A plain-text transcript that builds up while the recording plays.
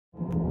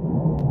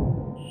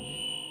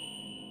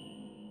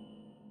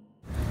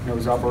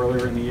was up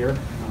earlier in the year.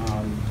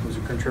 He was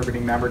a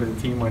contributing member to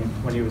the team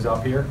when he was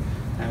up here.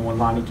 And when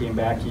Lonnie came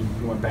back, he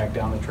went back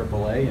down to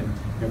AAA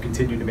and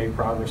continued to make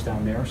progress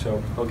down there.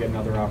 So he'll get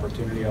another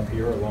opportunity up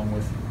here along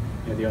with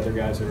the other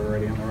guys that are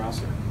already on the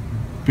roster.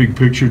 Big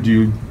picture,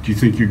 do you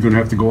think you're going to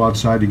have to go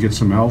outside to get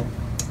some help?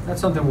 That's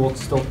something we'll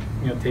still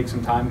take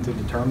some time to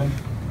determine.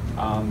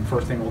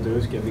 First thing we'll do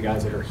is give the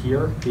guys that are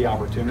here the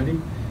opportunity.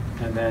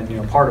 And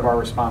then, part of our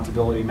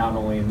responsibility, not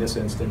only in this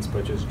instance,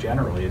 but just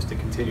generally, is to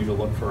continue to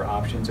look for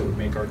options that would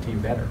make our team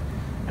better.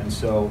 And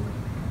so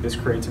this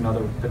creates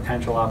another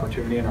potential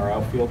opportunity in our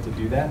outfield to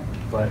do that.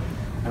 But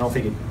I don't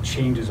think it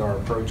changes our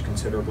approach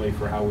considerably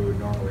for how we would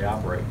normally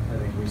operate. I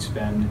think we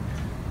spend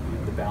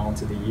the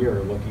balance of the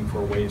year looking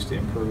for ways to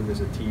improve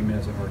as a team and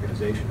as an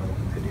organization, and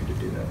we'll continue to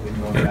do that.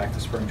 We're going back to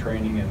spring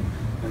training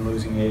and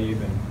losing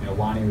Abe, and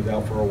Lonnie was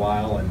out for a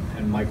while,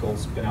 and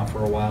Michael's been out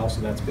for a while,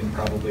 so that's been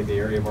probably the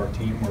area of our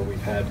team where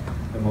we've had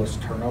the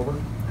most turnover.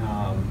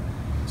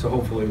 So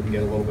hopefully we can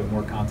get a little bit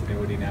more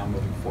continuity now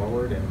moving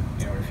forward,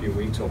 and in a few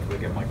weeks hopefully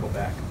get Michael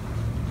back.